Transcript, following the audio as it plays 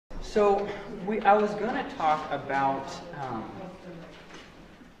So I was going to talk about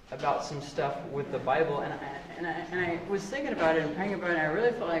some stuff with the Bible, and I was thinking about it and praying about it, and I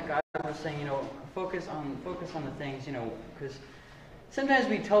really felt like God was saying, focus on the things, because sometimes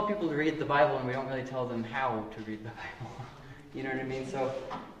we tell people to read the Bible and we don't really tell them how to read the Bible. You know what I mean? So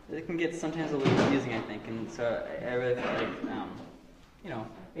it can get sometimes a little confusing, I think, and so I really felt like,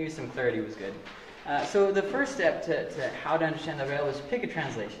 maybe some clarity was good. So the first step to how to understand the Bible is pick a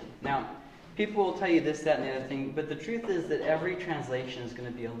translation. Now, people will tell you this, that, and the other thing, but the truth is that every translation is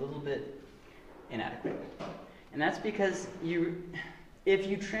going to be a little bit inadequate. And that's because if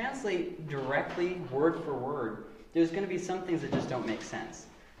you translate directly, word for word, there's going to be some things that just don't make sense.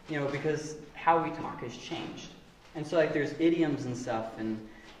 Because how we talk has changed. And so, there's idioms and stuff, and,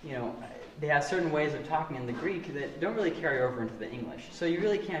 they have certain ways of talking in the Greek that don't really carry over into the English. So you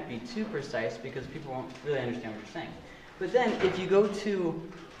really can't be too precise because people won't really understand what you're saying. But then, if you go too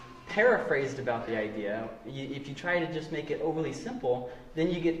paraphrased about the idea, if you try to just make it overly simple,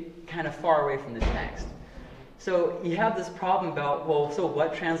 then you get kind of far away from the text. So you have this problem about, so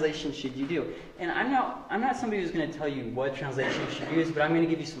what translation should you do? And I'm not somebody who's going to tell you what translation you should use, but I'm going to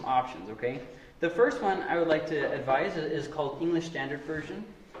give you some options, okay? The first one I would like to advise is called English Standard Version.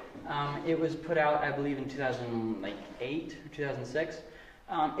 It was put out, I believe, in 2008 or 2006.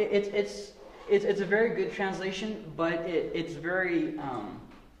 It's a very good translation, but it's very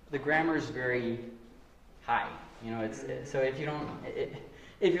the grammar is very high. So if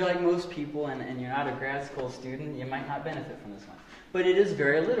you're like most people and you're not a grad school student, you might not benefit from this one. But it is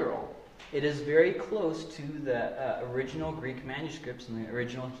very literal. It is very close to the original Greek manuscripts and the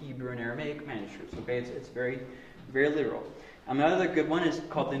original Hebrew and Aramaic manuscripts. Okay, it's very, very literal. Another good one is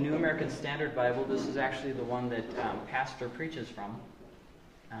called the New American Standard Bible. This is actually the one that Pastor preaches from.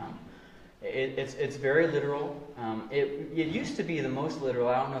 It's very literal. It used to be the most literal.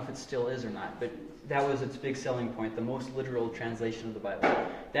 I don't know if it still is or not, but that was its big selling point, the most literal translation of the Bible.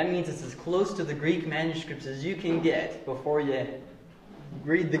 That means it's as close to the Greek manuscripts as you can get before you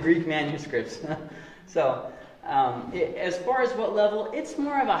read the Greek manuscripts. So, as far as what level, it's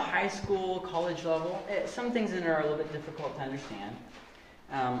more of a high school, college level. Some things in there are a little bit difficult to understand.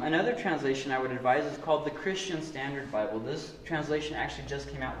 Another translation I would advise is called the Christian Standard Bible. This translation actually just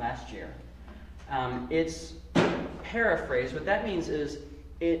came out last year. It's paraphrased. What that means is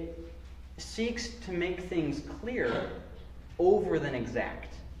it seeks to make things clear over than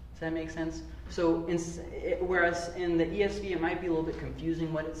exact. Does that make sense? So, whereas in the ESV it might be a little bit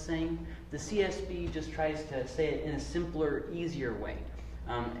confusing what it's saying, the CSB just tries to say it in a simpler, easier way.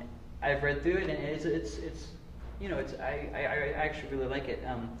 I've read through it, and I actually really like it.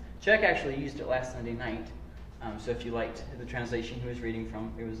 Chuck actually used it last Sunday night. So if you liked the translation he was reading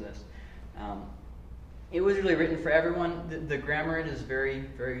from, it was this. It was really written for everyone. The grammar in it is very,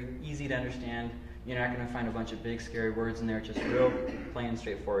 very easy to understand. You're not going to find a bunch of big, scary words in there. It's just real plain and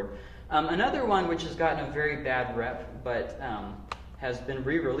straightforward. Another one which has gotten a very bad rep, but has been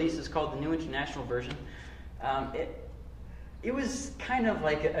re-released, is called the New International Version. It was kind of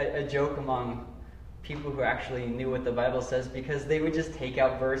like a joke among people who actually knew what the Bible says, because they would just take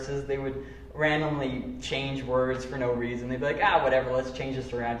out verses. They would randomly change words for no reason. They'd be like, whatever, let's change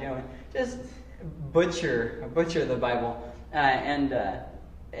this around. Just butcher the Bible. And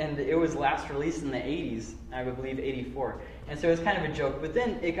it was last released in the 80s, I would believe 84. And so it was kind of a joke. But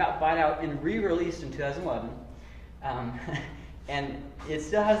then it got bought out and re-released in 2011. And it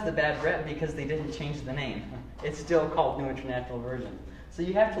still has the bad rep because they didn't change the name. It's still called New International Version. So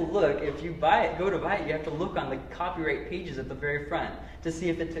you have to look, if you go to buy it, you have to look on the copyright pages at the very front to see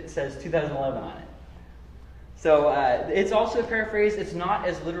if it says 2011 on it. So it's also a paraphrase. It's not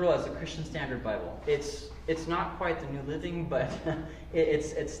as literal as the Christian Standard Bible. It's not quite the New Living, but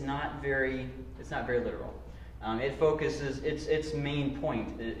it's not very literal. It focuses, its main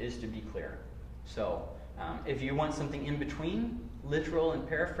point is to be clear. So if you want something in between literal and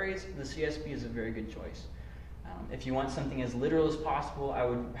paraphrase, the CSB is a very good choice. If you want something as literal as possible, I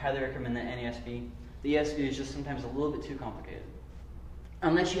would highly recommend the NASB. The ESV is just sometimes a little bit too complicated.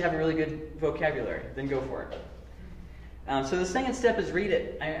 Unless you have a really good vocabulary, then go for it. So the second step is read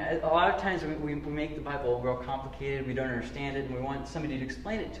it. A lot of times we make the Bible real complicated, we don't understand it, and we want somebody to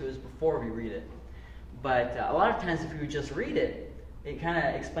explain it to us before we read it. But a lot of times if we just read it, it kind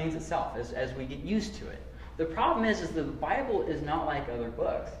of explains itself as we get used to it. The problem is the Bible is not like other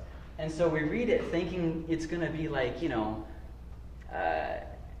books. And so we read it thinking it's going to be like,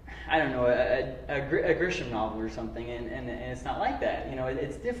 I don't know, a Grisham novel or something, and it's not like that.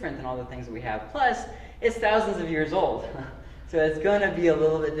 It's different than all the things that we have. Plus, it's thousands of years old. So it's going to be a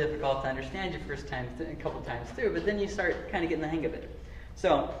little bit difficult to understand your first time, a couple times through, but then you start kind of getting the hang of it.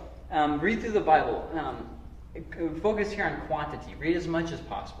 So Read through the Bible. Focus here on quantity. Read as much as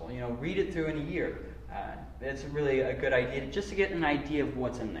possible. Read it through in a year. It's really a good idea just to get an idea of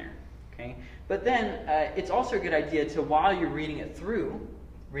what's in there. Okay? But then it's also a good idea to, while you're reading it through,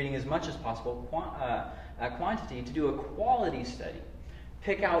 reading as much as possible, quantity, to do a quality study.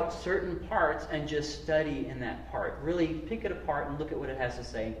 Pick out certain parts and just study in that part. Really pick it apart and look at what it has to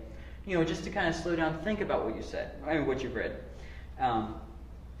say. Just to kind of slow down, think about what you said, what you've read.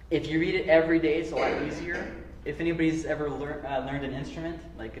 If you read it every day, it's a lot easier. If anybody's ever learned an instrument,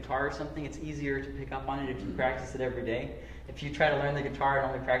 like guitar or something, it's easier to pick up on it if you practice it every day. If you try to learn the guitar and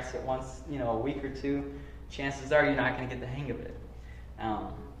only practice it once, a week or two, chances are you're not going to get the hang of it.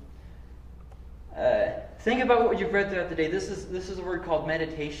 Think about what you've read throughout the day. This is a word called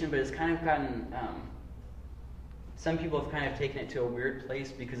meditation, but it's kind of gotten... some people have kind of taken it to a weird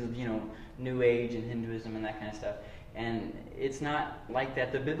place because of, New Age and Hinduism and that kind of stuff. And it's not like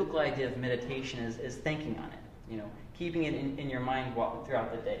that. The biblical idea of meditation is thinking on it. Keeping it in your mind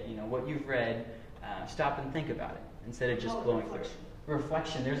throughout the day. What you've read, stop and think about it instead of just blowing through it.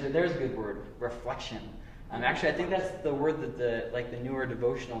 Reflection. There's a good word. Reflection. Actually, I think that's the word that the newer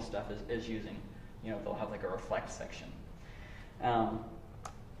devotional stuff is using. They'll have like a reflect section.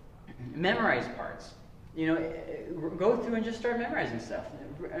 Memorize parts. Go through and just start memorizing stuff.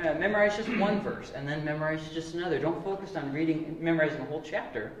 Memorize just one verse, and then memorize just another. Don't focus on memorizing a whole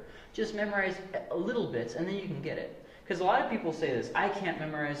chapter. Just memorize little bits, and then you can get it. Because a lot of people say this: I can't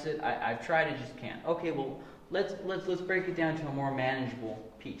memorize it. I've tried, I just can't. Okay, well, let's break it down to a more manageable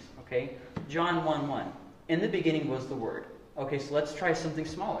piece. Okay, John 1:1. In the beginning was the Word. Okay, so let's try something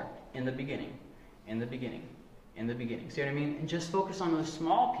smaller. In the beginning. In the beginning. In the beginning. See what I mean? And just focus on those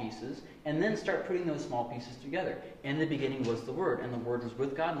small pieces, and then start putting those small pieces together. In the beginning was the Word, and the Word was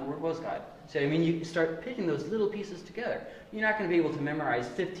with God, and the Word was God. See what I mean? You start picking those little pieces together. You're not going to be able to memorize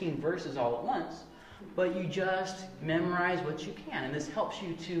 15 verses all at once, but you just memorize what you can. And this helps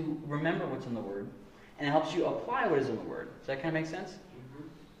you to remember what's in the Word, and it helps you apply what is in the Word. Does that kind of make sense?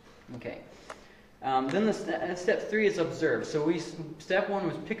 Mm-hmm. Okay. Then step 3 is observe. So step 1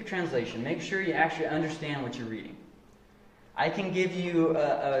 was pick a translation. Make sure you actually understand what you're reading. I can give you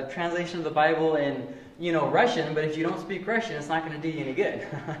a translation of the Bible in, Russian, but if you don't speak Russian, it's not going to do you any good.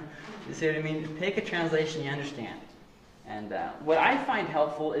 You see what I mean? Pick a translation you understand. And what I find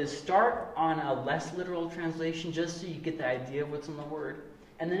helpful is start on a less literal translation just so you get the idea of what's in the Word.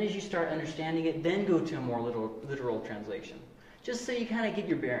 And then as you start understanding it, then go to a more literal translation. Just so you kind of get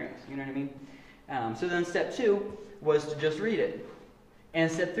your bearings. You know what I mean? So then step 2 was to just read it. And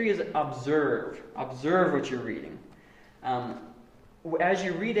step 3 is observe. Observe what you're reading. As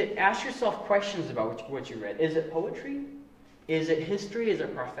you read it, ask yourself questions about what you read. Is it poetry? Is it history? Is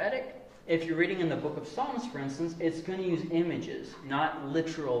it prophetic? If you're reading in the book of Psalms, for instance, it's going to use images, not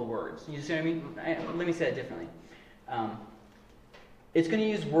literal words. You see what I mean? Let me say that differently. It's going to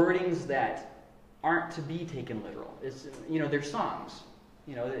use wordings that aren't to be taken literal. It's, they're songs.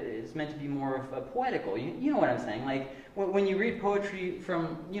 It's meant to be more of a poetical. You know what I'm saying? Like, when you read poetry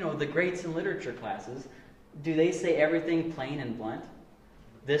from, the greats in literature classes, do they say everything plain and blunt?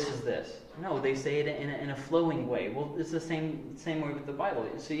 This is this. No, they say it in a flowing way. Well, it's the same way with the Bible.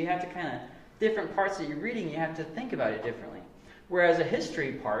 So you have to kind of, different parts that you're reading, you have to think about it differently. Whereas a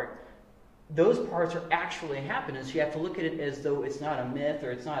history part, those parts are actually happening. So you have to look at it as though it's not a myth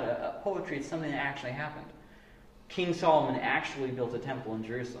or it's not a poetry, it's something that actually happened. King Solomon actually built a temple in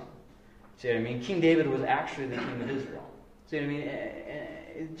Jerusalem. See what I mean? King David was actually the king of Israel. See what I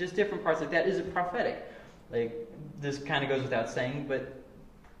mean? Just different parts like that. Is it prophetic? Like, this kind of goes without saying, but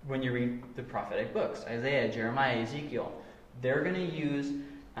when you read the prophetic books, Isaiah, Jeremiah, Ezekiel, they're going to use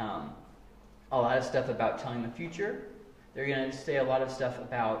a lot of stuff about telling the future. They're going to say a lot of stuff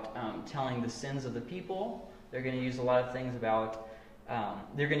about telling the sins of the people. They're going to use a lot of things about...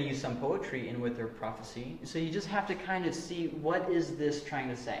 they're going to use some poetry in with their prophecy. So you just have to kind of see, what is this trying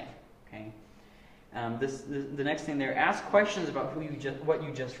to say? Okay. The next thing there, ask questions about what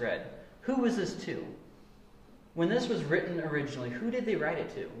you just read. Who was this to? When this was written originally, who did they write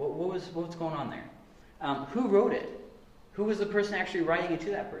it to? What's going on there? Who wrote it? Who was the person actually writing it to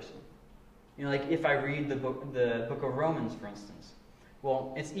that person? Like if I read the book of Romans, for instance.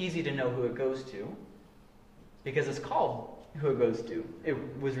 Well, it's easy to know who it goes to because it's called who it goes to. It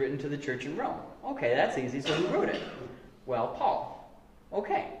was written to the church in Rome. Okay, that's easy. So who wrote it? Well, Paul.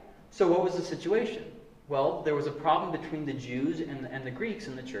 Okay. So what was the situation? Well, there was a problem between the Jews and the Greeks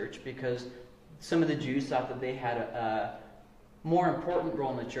in the church because some of the Jews thought that they had a more important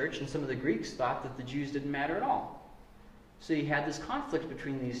role in the church, and some of the Greeks thought that the Jews didn't matter at all. So you had this conflict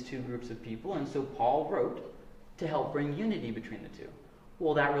between these two groups of people, and so Paul wrote to help bring unity between the two.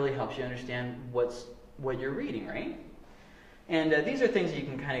 well, that really helps you understand what you're reading, right? And these are things that you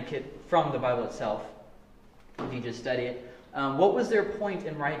can kind of get from the Bible itself if you just study it. What was their point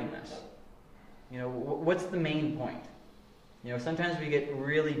in writing this? What's the main point? Sometimes we get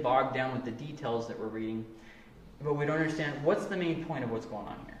really bogged down with the details that we're reading, but we don't understand what's the main point of what's going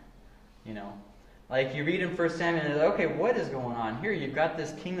on here. Like you read in 1 Samuel and it's like, okay, what is going on here? You've got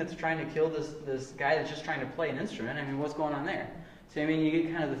this king that's trying to kill this guy that's just trying to play an instrument. I mean, what's going on there? So you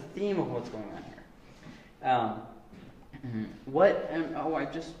get kind of the theme of what's going on here. I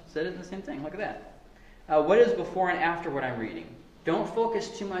just said it in the same thing. Look at that. What is before and after what I'm reading? Don't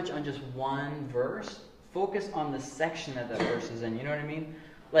focus too much on just one verse. Focus on the section that verse is in. You know what I mean?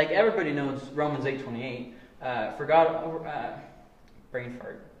 Like everybody knows Romans 8:28. For God, brain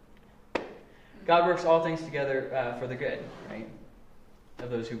fart. God works all things together for the good, right? Of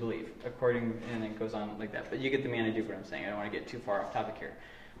those who believe, and it goes on like that. But you get the main idea of what I'm saying. I don't want to get too far off topic here.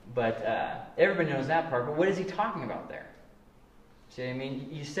 But everybody knows that part. But what is he talking about there? See what I mean?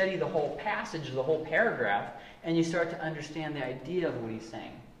 You study the whole passage, the whole paragraph, and you start to understand the idea of what he's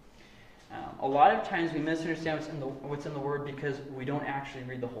saying. A lot of times we misunderstand what's in the Word because we don't actually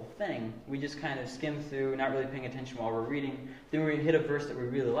read the whole thing. We just kind of skim through, not really paying attention while we're reading. Then we hit a verse that we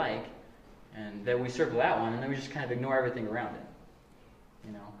really like, and then we circle that one, and then we just kind of ignore everything around it.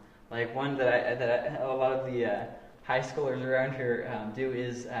 Like one that a lot of the high schoolers around here do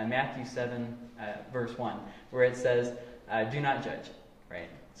is Matthew 7, verse 1, where it says, do not judge, right?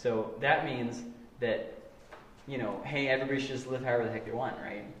 So that means that, hey, everybody should just live however the heck they want,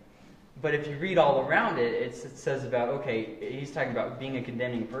 right? But if you read all around it, it says about, okay, he's talking about being a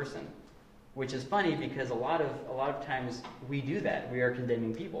condemning person, which is funny because a lot of times we do that. We are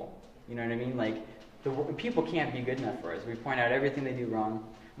condemning people. You know what I mean? Like, people can't be good enough for us. We point out everything they do wrong.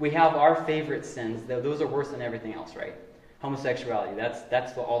 We have our favorite sins. Those are worse than everything else, right? Homosexuality,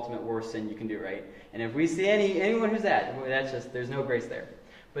 that's the ultimate worst sin you can do, right? And if we see anyone who's that's just, there's no grace there.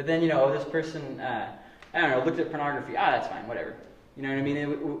 But then, this person, looked at pornography. That's fine, whatever. You know what I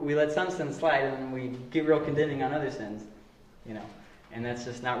mean? We let some sins slide, and then we get real condemning on other sins, And that's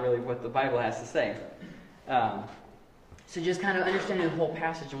just not really what the Bible has to say. So just kind of understanding the whole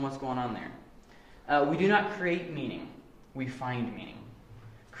passage and what's going on there. We do not create meaning. We find meaning.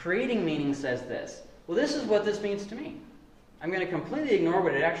 Creating meaning says this. Well, this is what this means to me. I'm going to completely ignore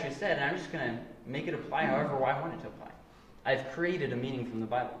what it actually said, and I'm just going to make it apply however I want it to apply. I've created a meaning from the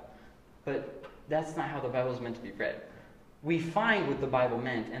Bible. But that's not how the Bible is meant to be read. We find what the Bible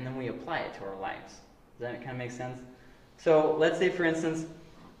meant, and then we apply it to our lives. Does that kind of make sense? So let's say, for instance,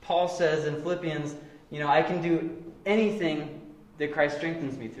 Paul says in Philippians, I can do anything that Christ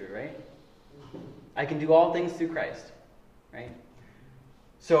strengthens me through, right? I can do all things through Christ, right?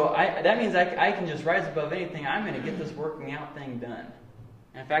 So that means I can just rise above anything. I'm going to get this working out thing done.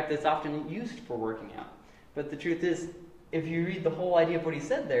 In fact, it's often used for working out. But the truth is, if you read the whole idea of what he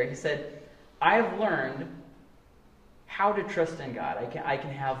said there, he said, I've learned how to trust in God. I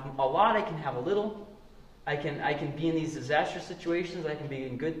can have a lot, I can have a little. I can be in these disastrous situations, I can be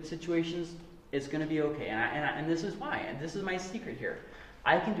in good situations. It's going to be okay. And this is why. And this is my secret here.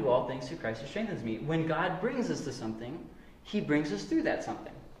 I can do all things through Christ who strengthens me. When God brings us to something, he brings us through that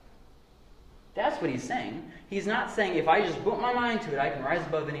something. That's what he's saying. He's not saying if I just put my mind to it, I can rise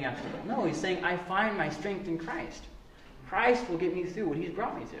above any obstacle. No, he's saying I find my strength in Christ. Christ will get me through what he's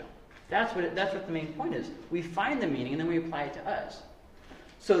brought me to. That's what the main point is. We find the meaning and then we apply it to us.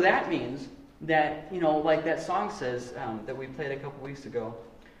 So that means that, like that song says that we played a couple weeks ago,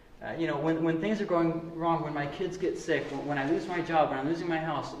 when things are going wrong, when my kids get sick, when I lose my job, when I'm losing my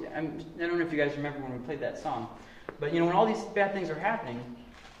house, I don't know if you guys remember when we played that song, but when all these bad things are happening,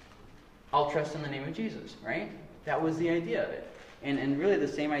 I'll trust in the name of Jesus, right? That was the idea of it. And really the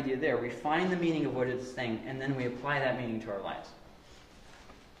same idea there. We find the meaning of what it's saying, and then we apply that meaning to our lives.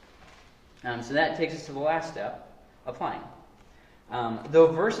 So that takes us to the last step, applying. Though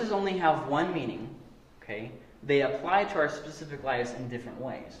verses only have one meaning, okay, they apply to our specific lives in different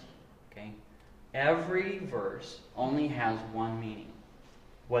ways. Okay? Every verse only has one meaning.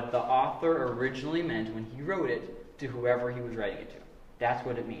 What the author originally meant when he wrote it to whoever he was writing it to. That's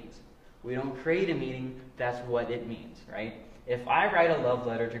what it means. We don't create a meaning, that's what it means, right? If I write a love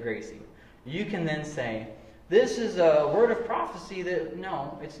letter to Gracie, you can then say, this is a word of prophecy that,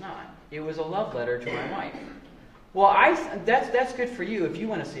 no, it's not. It was a love letter to my wife. Well, that's good for you if you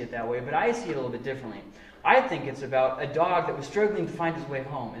want to see it that way, but I see it a little bit differently. I think it's about a dog that was struggling to find his way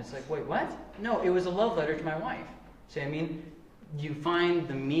home. It's like, wait, what? No, it was a love letter to my wife. See, you find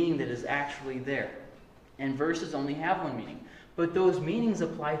the meaning that is actually there. And verses only have one meaning. But those meanings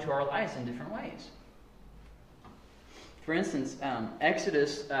apply to our lives in different ways. For instance,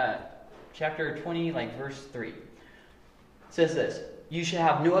 Exodus chapter 20, like verse 3, says this: "You shall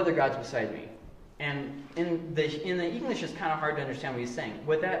have no other gods besides me." And in the English, it's kind of hard to understand what he's saying.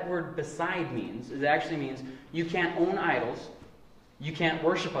 What that word "beside" means is it actually means you can't own idols, you can't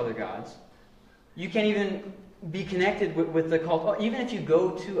worship other gods, you can't even be connected with the cult. Oh, even if you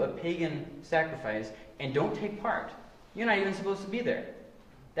go to a pagan sacrifice and don't take part, you're not even supposed to be there.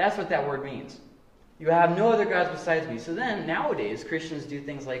 That's what that word means. You have no other gods besides me. So then, nowadays, Christians do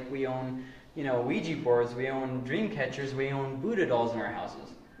things like we own, Ouija boards, we own dream catchers, we own Buddha dolls in our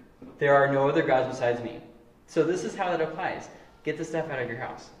houses. There are no other gods besides me. So this is how that applies. Get the stuff out of your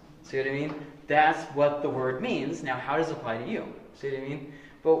house. See what I mean? That's what the word means. Now, how does it apply to you? See what I mean?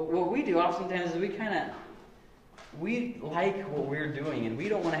 But what we do oftentimes is we like what we're doing, and we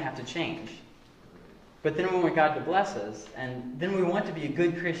don't want to have to change. But then we want God to bless us, and then we want to be a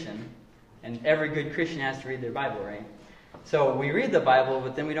good Christian, and every good Christian has to read their Bible, right? So we read the Bible,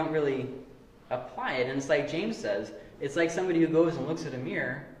 but then we don't really apply it. And it's like James says, it's like somebody who goes and looks at a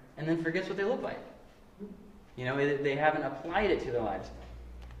mirror and then forgets what they look like. They haven't applied it to their lives.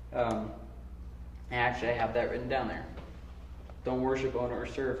 Actually, I have that written down there. Don't worship, own, or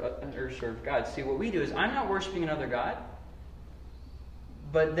serve God. See, what we do is, I'm not worshiping another god,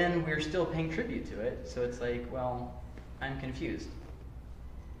 but then we're still paying tribute to it. So it's like, well, I'm confused.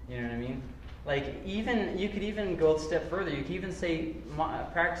 You know what I mean? Like, you could even go a step further. You could even say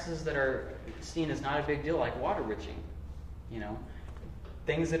practices that are seen as not a big deal, like water witching.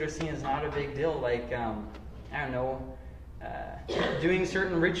 Things that are seen as not a big deal, like, doing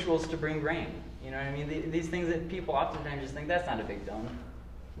certain rituals to bring rain. You know what I mean? These things that people oftentimes just think, that's not a big deal.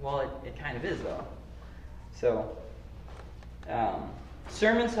 Well, it kind of is, though. So,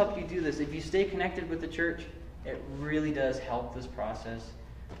 sermons help you do this. If you stay connected with the church, it really does help this process.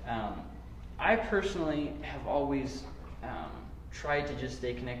 I personally have always tried to just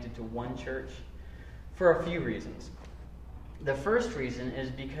stay connected to one church for a few reasons. The first reason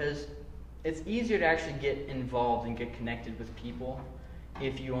is because it's easier to actually get involved and get connected with people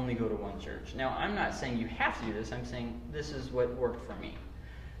if you only go to one church. Now, I'm not saying you have to do this. I'm saying this is what worked for me.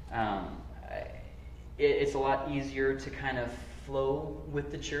 It's a lot easier to kind of flow with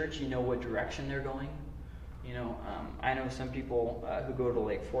the church. You know what direction they're going. I know some people who go to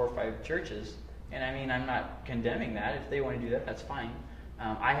like 4 or 5 churches, and I mean, I'm not condemning that. If they want to do that, that's fine.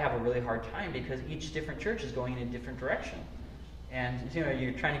 I have a really hard time because each different church is going in a different direction. And,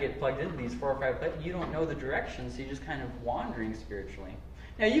 you're trying to get plugged into these 4 or 5 places. You don't know the direction, so you're just kind of wandering spiritually.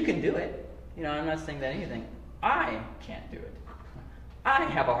 Now, you can do it. I'm not saying that anything. I can't do it. I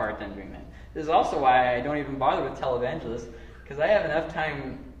have a hard time doing that. This is also why I don't even bother with televangelists, because I have enough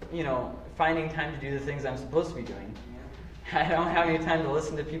time, finding time to do the things I'm supposed to be doing. I don't have any time to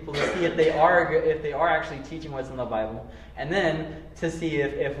listen to people to see if they are actually teaching what's in the Bible, and then to see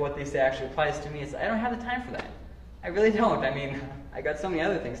if what they say actually applies to me. I don't have the time for that. I really don't. I mean, I got so many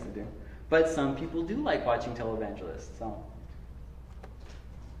other things to do. But some people do like watching televangelists. So,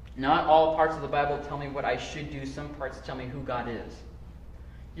 not all parts of the Bible tell me what I should do. Some parts tell me who God is.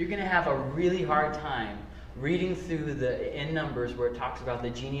 You're going to have a really hard time reading through in Numbers where it talks about the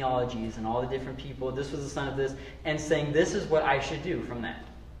genealogies and all the different people. This was the son of this, and saying this is what I should do from that.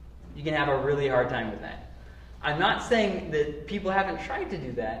 You can have a really hard time with that. I'm not saying that people haven't tried to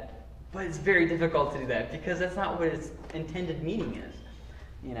do that. But it's very difficult to do that because that's not what its intended meaning is,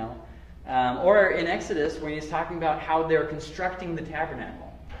 Or in Exodus, when he's talking about how they're constructing the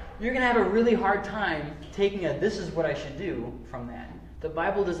tabernacle, you're going to have a really hard time taking this is what I should do from that. The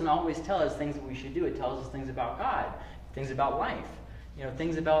Bible doesn't always tell us things that we should do. It tells us things about God, things about life,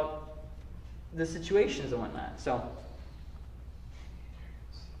 things about the situations and whatnot. So,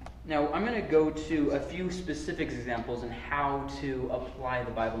 now, I'm going to go to a few specific examples and how to apply the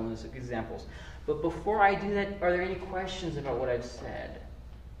Bible in those examples. But before I do that, are there any questions about what I've said?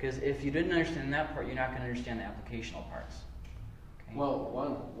 Because if you didn't understand that part, you're not going to understand the applicational parts. Okay? Well,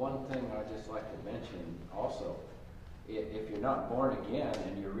 one thing I'd just like to mention also, if you're not born again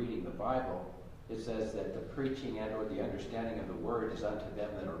and you're reading the Bible, it says that the preaching and or the understanding of the Word is unto them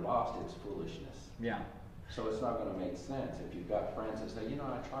that are lost, it's foolishness. Yeah. So it's not going to make sense if you've got friends that say,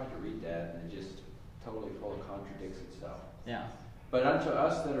 I tried to read that, and it just totally fully contradicts itself. Yeah. But unto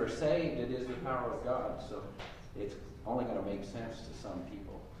us that are saved, it is the power of God. So it's only going to make sense to some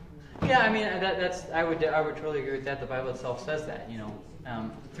people. Yeah, I mean, I would totally agree with that. The Bible itself says that,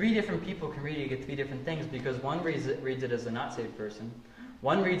 3 different people can read it and get 3 different things because one reads it as a not saved person,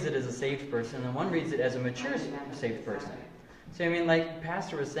 one reads it as a saved person, and one reads it as a mature saved person. So, I mean, like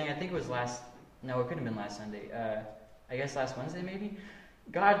Pastor was saying, I think it was it could have been last Sunday. I guess last Wednesday maybe.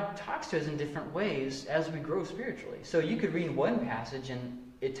 God talks to us in different ways as we grow spiritually. So you could read one passage and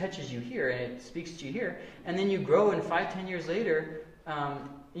it touches you here and it speaks to you here, and then you grow, and 5-10 years later,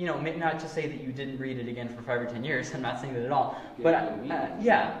 not to say that you didn't read it again for 5 or 10 years. I'm not saying that at all. But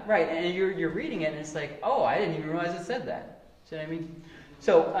yeah, right. And you're reading it, and it's like, oh, I didn't even realize it said that. See what I mean?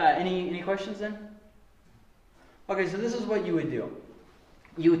 So any questions then? Okay, so this is what you would do.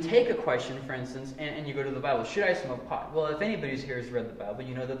 You would take a question, for instance, and you go to the Bible. Should I smoke pot? Well, if anybody here has read the Bible,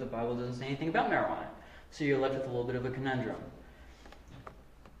 you know that the Bible doesn't say anything about marijuana. So you're left with a little bit of a conundrum.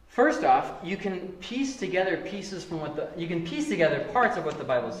 First off, you can piece together parts of what the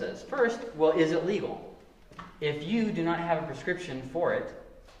Bible says. First, well, is it legal? If you do not have a prescription for it,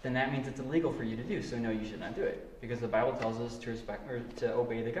 then that means it's illegal for you to do. So no, you should not do it, because the Bible tells us to respect or to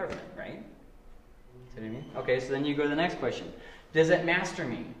obey the government, right? See what I mean? Okay, so then you go to the next question. Does it master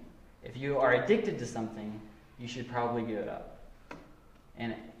me? If you are addicted to something, you should probably give it up.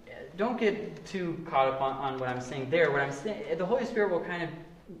 And don't get too caught up on what I'm saying there. What I'm saying, the Holy Spirit will kind of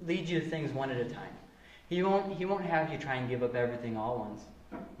lead you to things one at a time. He won't have you try and give up everything all at once,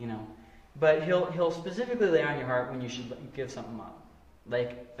 But he'll specifically lay on your heart when you should give something up,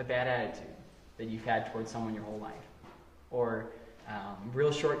 like a bad attitude that you've had towards someone your whole life, or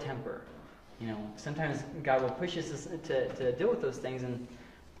real short temper. Sometimes God will push us to deal with those things, and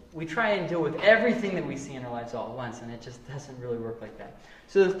we try and deal with everything that we see in our lives all at once, and it just doesn't really work like that.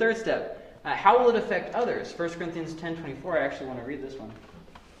 So the third step, how will it affect others? 1 Corinthians 10:24, I actually want to read this one.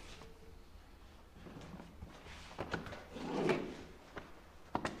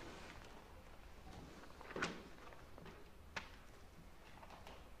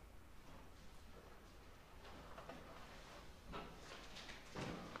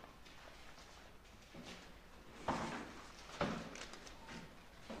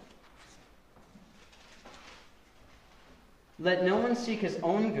 Let no one seek his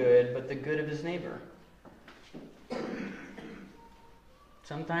own good, but the good of his neighbor.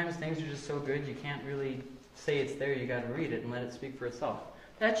 Sometimes things are just so good you can't really say it's there. You got to read it and let it speak for itself.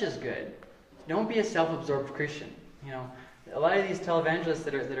 That's just good. Don't be a self-absorbed Christian. A lot of these televangelists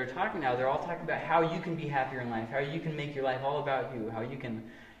that are talking now, they're all talking about how you can be happier in life, how you can make your life all about you, how you can,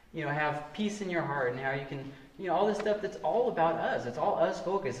 have peace in your heart, and how you can, all this stuff that's all about us. It's all us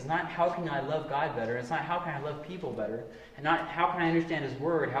focused. It's not how can I love God better. It's not how can I love people better. And not how can I understand His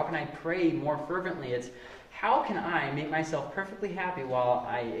Word. How can I pray more fervently. It's how can I make myself perfectly happy while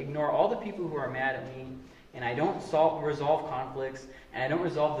I ignore all the people who are mad at me, and I don't resolve conflicts, and I don't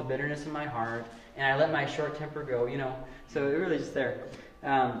resolve the bitterness in my heart, and I let my short temper go, So it really is there.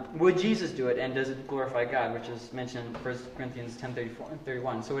 Would Jesus do it, and does it glorify God, which is mentioned in 1 Corinthians 10:34 and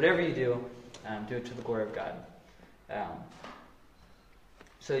 31. So whatever you do it to the glory of God.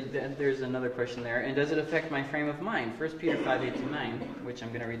 So there's another question there. And does it affect my frame of mind? 1 Peter 5:8-9, which I'm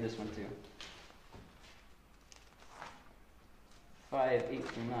going to read this one too.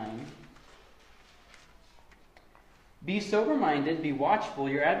 5:8-9. Be sober-minded, be watchful.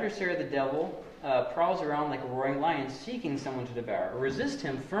 Your adversary, the devil, prowls around like a roaring lion, seeking someone to devour. Resist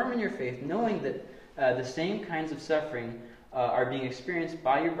him, firm in your faith, knowing that the same kinds of suffering are being experienced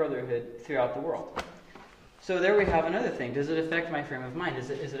by your brotherhood throughout the world. So there we have another thing. Does it affect my frame of mind? Is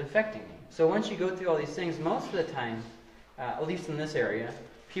it affecting me? So once you go through all these things, most of the time, at least in this area,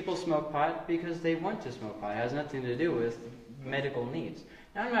 people smoke pot because they want to smoke pot. It has nothing to do with medical needs.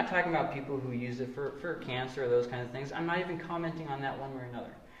 Now, I'm not talking about people who use it for cancer or those kind of things. I'm not even commenting on that one way or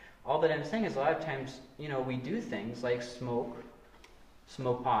another. All that I'm saying is a lot of times, we do things like smoke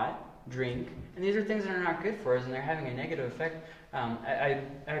pot, drink, and these are things that are not good for us, and they're having a negative effect. I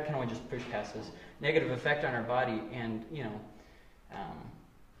can only just push past this. Negative effect on our body, and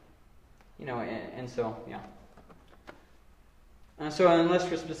and so yeah. So unless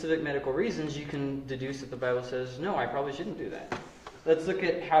for specific medical reasons, you can deduce that the Bible says, no, I probably shouldn't do that. Let's look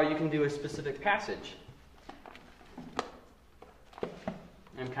at how you can do a specific passage.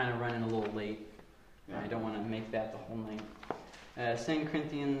 I'm kind of running a little late. I don't want to make that the whole night. 2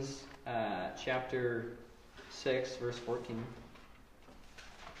 Corinthians chapter 6, verse 14.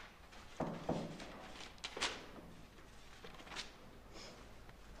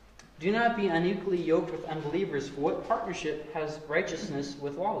 Do not be unequally yoked with unbelievers, for what partnership has righteousness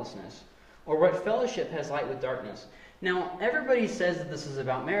with lawlessness? Or what fellowship has light with darkness? Now, everybody says that this is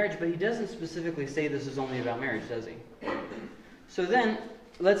about marriage, but he doesn't specifically say this is only about marriage, does he? So then,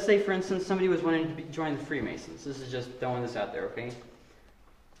 let's say, for instance, somebody was wanting to join the Freemasons. This is just throwing this out there, okay?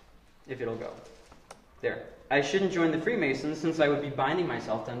 If it'll go. There. I shouldn't join the Freemasons since I would be binding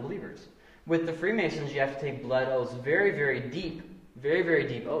myself to unbelievers. With the Freemasons, you have to take blood oaths, very, very deep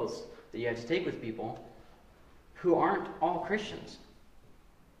oaths that you have to take with people who aren't all Christians.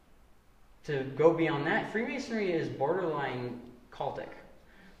 to go beyond that, Freemasonry is borderline cultic.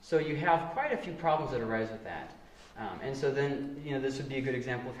 So you have quite a few problems that arise with that. And so then, this would be a good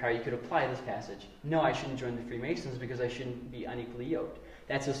example of how you could apply this passage. No, I shouldn't join the Freemasons because I shouldn't be unequally yoked.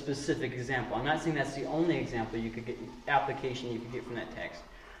 That's a specific example. I'm not saying that's the only example you could get, application you could get from that text.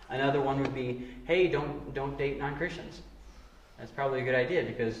 Another one would be, hey, don't date non-Christians. That's probably a good idea,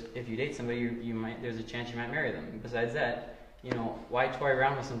 because if you date somebody, there's a chance you might marry them. Besides that, why toy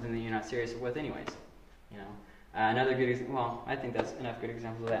around with something that you're not serious with anyways? Another good example, well, I think that's enough good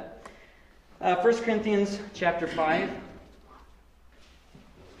examples of that. 1 Corinthians chapter 5.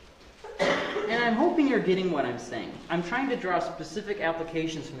 And I'm hoping you're getting what I'm saying. I'm trying to draw specific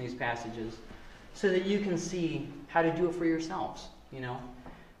applications from these passages so that you can see how to do it for yourselves.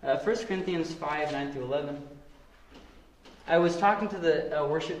 1 Corinthians 5, 9 through 11. I was talking to the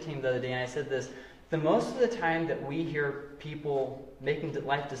worship team the other day, and I said this. The most of the time that we hear people making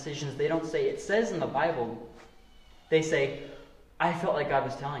life decisions, they don't say, it says in the Bible. They say, I felt like God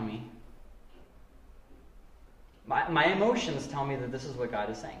was telling me. My emotions tell me that this is what God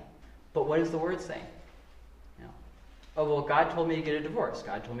is saying. But what does the Word say? Oh, well, God told me to get a divorce.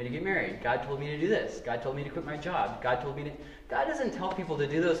 God told me to get married. God told me to do this. God told me to quit my job. God doesn't tell people to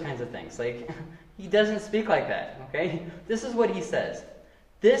do those kinds of things. He doesn't speak like that, okay? This is what he says.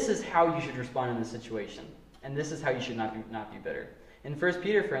 This is how you should respond in this situation. And this is how you should not be bitter. In 1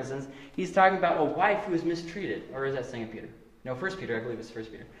 Peter, for instance, he's talking about a wife who is mistreated. Or is that 2 Peter? No, 1 Peter, I believe it's 1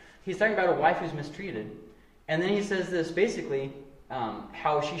 Peter. He's talking about a wife who's mistreated. And then he says this, basically,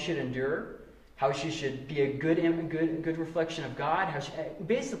 how she should endure, how she should be a good reflection of God. How she,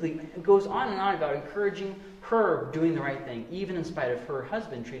 basically, it goes on and on about encouraging her doing the right thing, even in spite of her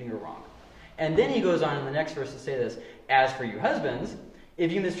husband treating her wrong. And then he goes on in the next verse to say this, as for you husbands,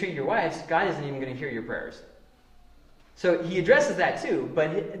 if you mistreat your wives, God isn't even going to hear your prayers. So he addresses that too, but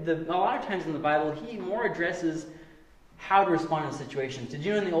a lot of times in the Bible, he more addresses how to respond in situations. Did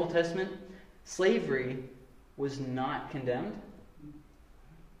you know in the Old Testament, slavery was not condemned?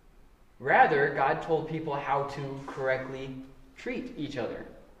 Rather, God told people how to correctly treat each other,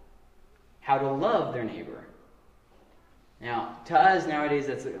 how to love their neighbor. Now, to us nowadays,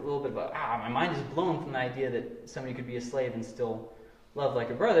 that's a little bit about, my mind is blown from the idea that somebody could be a slave and still love like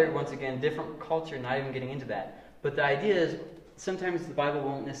a brother. Once again, different culture, not even getting into that. But the idea is, sometimes the Bible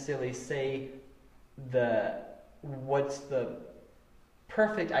won't necessarily say what's the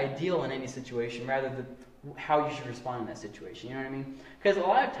perfect ideal in any situation, rather how you should respond in that situation. You know what I mean? Because a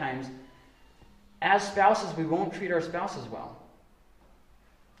lot of times, as spouses, we won't treat our spouses well.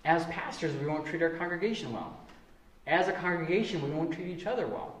 As pastors, we won't treat our congregation well. As a congregation, we won't treat each other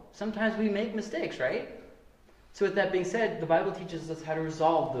well. Sometimes we make mistakes, right? So with that being said, the Bible teaches us how to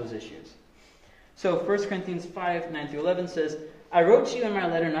resolve those issues. So 1 Corinthians 5, 9 through 11 says, I wrote to you in my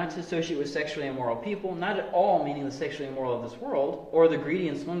letter not to associate with sexually immoral people, not at all meaning the sexually immoral of this world, or the greedy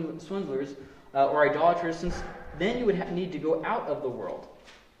and swindlers, or idolaters, since then you would need to go out of the world.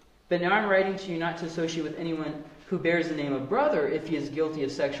 But now I'm writing to you not to associate with anyone who bears the name of brother if he is guilty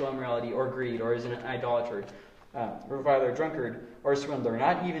of sexual immorality or greed, or is an idolater, reviler, drunkard, or swindler,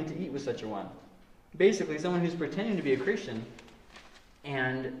 not even to eat with such a one. Basically, someone who's pretending to be a Christian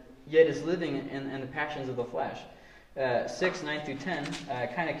and yet is living in the passions of the flesh. 6, 9 through 10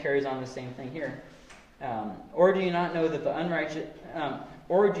 kind of carries on the same thing here. Or do you not know that the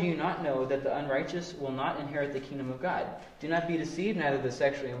unrighteous will not inherit the kingdom of God? Do not be deceived, neither the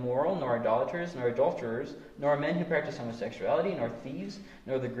sexually immoral, nor idolaters, nor adulterers, nor men who practice homosexuality, nor thieves,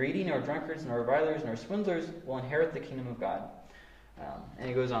 nor the greedy, nor drunkards, nor revilers, nor swindlers will inherit the kingdom of God. And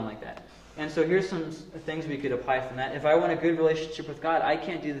it goes on like that. And so here's some things we could apply from that. If I want a good relationship with God, I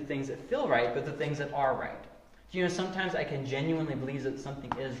can't do the things that feel right, but the things that are right. Sometimes I can genuinely believe that something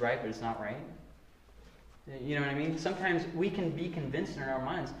is right, but it's not right. You know what I mean? Sometimes we can be convinced in our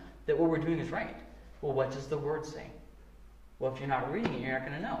minds that what we're doing is right. Well, what does the Word say? Well, if you're not reading it, you're not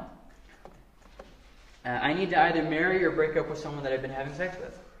going to know. I need to either marry or break up with someone that I've been having sex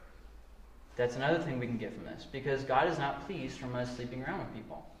with. That's another thing we can get from this, because God is not pleased from us sleeping around with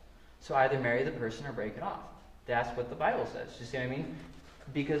people. So either marry the person or break it off. That's what the Bible says. You see what I mean?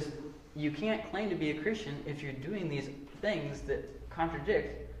 Because you can't claim to be a Christian if you're doing these things that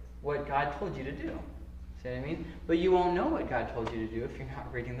contradict what God told you to do. See what I mean? But you won't know what God told you to do if you're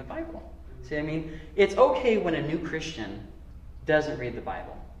not reading the Bible. See what I mean? It's okay when a new Christian doesn't read the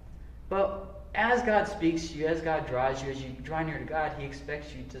Bible. But as God speaks to you, as God draws you, as you draw near to God, He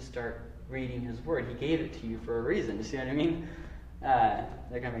expects you to start reading His Word. He gave it to you for a reason. You see what I mean? That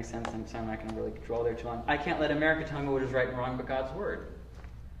kind of makes sense. I'm not going to really dwell there too long. I can't let America tell me what is right and wrong but God's Word.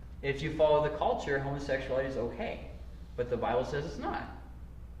 If you follow the culture, homosexuality is okay. But the Bible says it's not.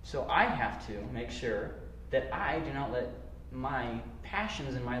 So I have to make sure that I do not let my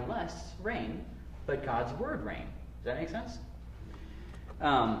passions and my lusts reign, but God's word reign. Does that make sense?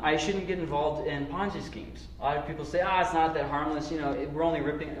 I shouldn't get involved in Ponzi schemes. A lot of people say, it's not that harmless. We're only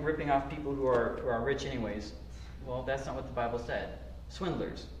ripping off people who are rich anyways. Well, that's not what the Bible said.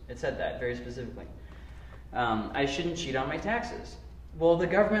 Swindlers. It said that very specifically. I shouldn't cheat on my taxes. Well, the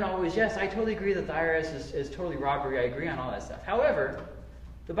government always, yes, I totally agree that the IRS is totally robbery. I agree on all that stuff. However,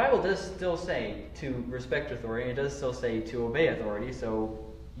 the Bible does still say to respect authority. It does still say to obey authority, so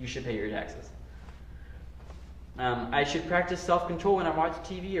you should pay your taxes. I should practice self-control when I watch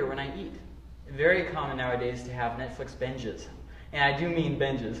TV or when I eat. Very common nowadays to have Netflix binges. And I do mean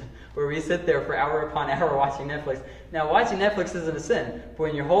binges, where we sit there for hour upon hour watching Netflix. Now, watching Netflix isn't a sin, but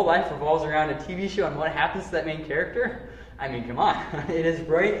when your whole life revolves around a TV show and what happens to that main character, I mean, come on. It is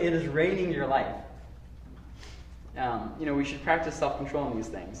reigning your life. We should practice self-control in these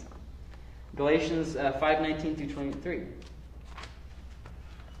things. Galatians 5:19 through 23.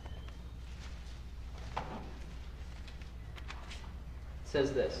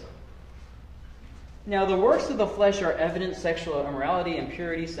 Says this. Now the works of the flesh are evident: sexual immorality,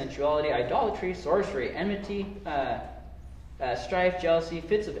 impurity, sensuality, idolatry, sorcery, enmity, strife, jealousy,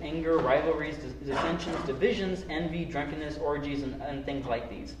 fits of anger, rivalries, dissensions, divisions, envy, drunkenness, orgies, and things like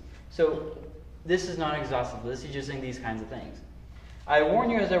these. So this is not exhaustive. This is just saying these kinds of things. I warn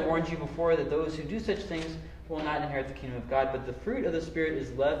you, as I warned you before, that those who do such things will not inherit the kingdom of God. But the fruit of the Spirit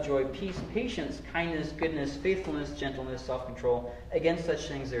is love, joy, peace, patience, kindness, goodness, faithfulness, gentleness, self-control. Against such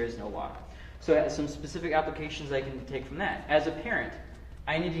things there is no law. So some specific applications I can take from that. As a parent,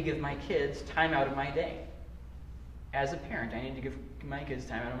 I need to give my kids time out of my day. As a parent, I need to give my kids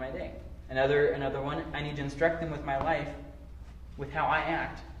time out of my day. Another one, I need to instruct them with my life, with how I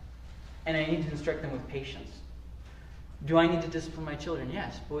act. And I need to instruct them with patience. Do I need to discipline my children?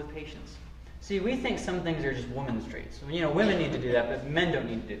 Yes, but with patience. See, we think some things are just women's traits. Women need to do that, but men don't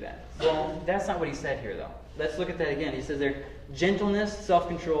need to do that. Well, that's not what he said here, though. Let's look at that again. He says there, gentleness,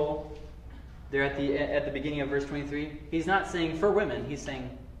 self-control. They're at the beginning of verse 23. He's not saying for women. He's saying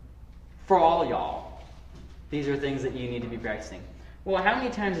for all y'all. These are things that you need to be practicing. Well, how many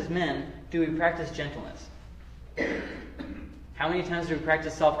times as men do we practice gentleness? How many times do we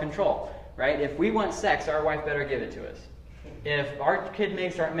practice self-control? Right? If we want sex, our wife better give it to us. If our kid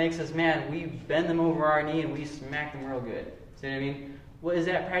makes us mad, we bend them over our knee and we smack them real good. See what I mean? Well, is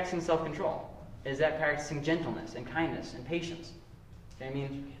that practicing self-control? Is that practicing gentleness and kindness and patience? See what I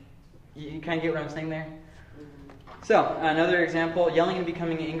mean? You kind of get what I'm saying there? So, another example, yelling and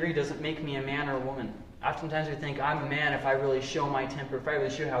becoming angry doesn't make me a man or a woman. Oftentimes we think, I'm a man if I really show my temper, if I really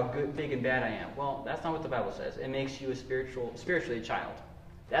show how good, big and bad I am. Well, that's not what the Bible says. It makes you spiritually a child.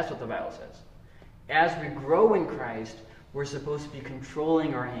 That's what the Bible says. As we grow in Christ, we're supposed to be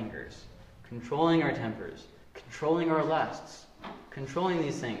controlling our angers, controlling our tempers, controlling our lusts, controlling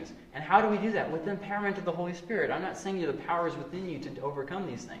these things. And how do we do that? With the empowerment of the Holy Spirit. I'm not saying the power is within you to overcome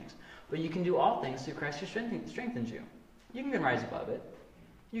these things. But you can do all things through Christ who strengthens you. You can rise above it.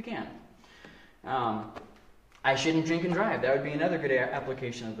 You can. I shouldn't drink and drive. That would be another good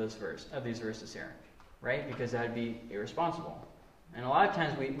application of these verses here. Right? Because that would be irresponsible. And a lot of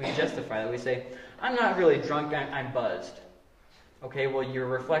times we justify that. We say, I'm not really drunk, I'm buzzed. Okay, well your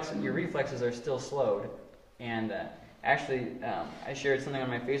reflexes are still slowed. And actually, I shared something on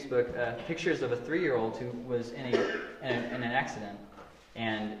my Facebook, pictures of a 3-year-old who was in an accident.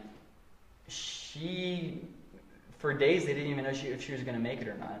 And for days they didn't even know if she was going to make it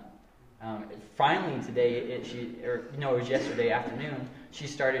or not. Finally today, it was yesterday afternoon, she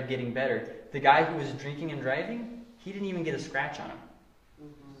started getting better. The guy who was drinking and driving, he didn't even get a scratch on him.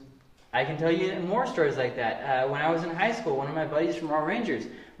 Mm-hmm. I can tell you more stories like that. When I was in high school, one of my buddies from our Rangers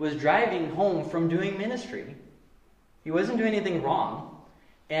was driving home from doing ministry. He wasn't doing anything wrong,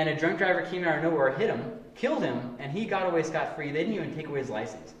 and a drunk driver came out of nowhere, hit him, killed him, and he got away scot-free. They didn't even take away his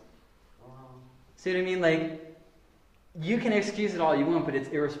license. Wow. See what I mean? Like, you can excuse it all you want, but it's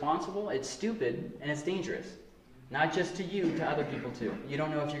irresponsible, it's stupid, and it's dangerous. Not just to you, to other people too. You don't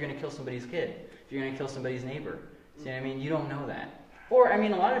know if you're going to kill somebody's kid, if you're going to kill somebody's neighbor. See what I mean? You don't know that. Or, a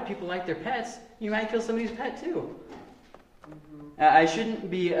lot of people like their pets. You might kill somebody's pet too. I shouldn't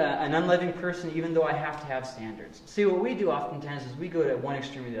be an unloving person even though I have to have standards. See, what we do oftentimes is we go to one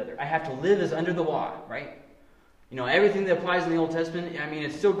extreme or the other. I have to live as under the law, right? Everything that applies in the Old Testament,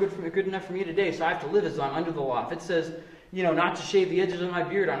 it's still good enough for me today, so I have to live as though I'm under the law. If it says, not to shave the edges of my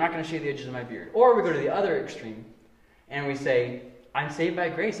beard, I'm not going to shave the edges of my beard. Or we go to the other extreme and we say, I'm saved by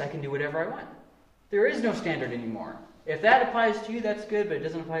grace, I can do whatever I want. There is no standard anymore. If that applies to you, that's good, but it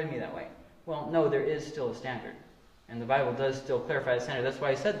doesn't apply to me that way. Well, no, there is still a standard. And the Bible does still clarify the standard. That's why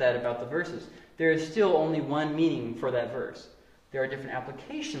I said that about the verses. There is still only one meaning for that verse. There are different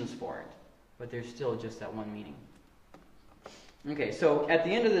applications for it, but there's still just that one meaning. Okay, so at the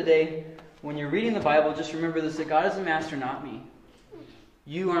end of the day, when you're reading the Bible, just remember this, that God is the master, not me.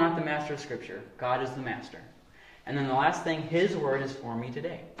 You are not the master of Scripture. God is the master. And then the last thing, His Word is for me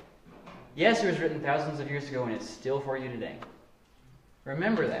today. Yes, it was written thousands of years ago, and it's still for you today.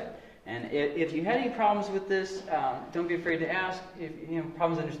 Remember that. And if you had any problems with this, don't be afraid to ask. If you have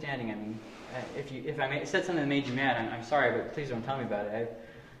problems understanding, I mean, if I said something that made you mad, I'm sorry, but please don't tell me about it.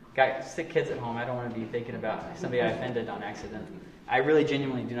 I've got sick kids at home. I don't want to be thinking about somebody I offended on accident. I really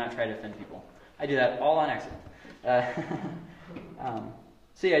genuinely do not try to offend people. I do that all on accident.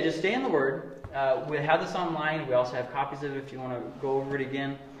 So yeah, just stay in the Word. We have this online. We also have copies of it if you want to go over it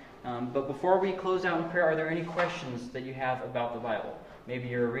again. But before we close out in prayer, are there any questions that you have about the Bible? Maybe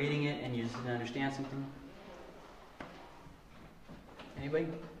you're reading it and you just didn't understand something. Anybody?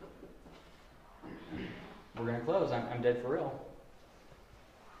 We're going to close. I'm dead for real.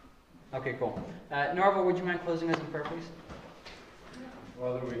 Okay, cool. Norval, would you mind closing us in prayer, please?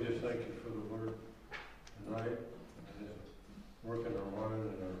 Father, we just thank you for the Word tonight. And just work in our mind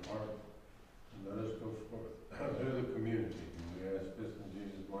and our heart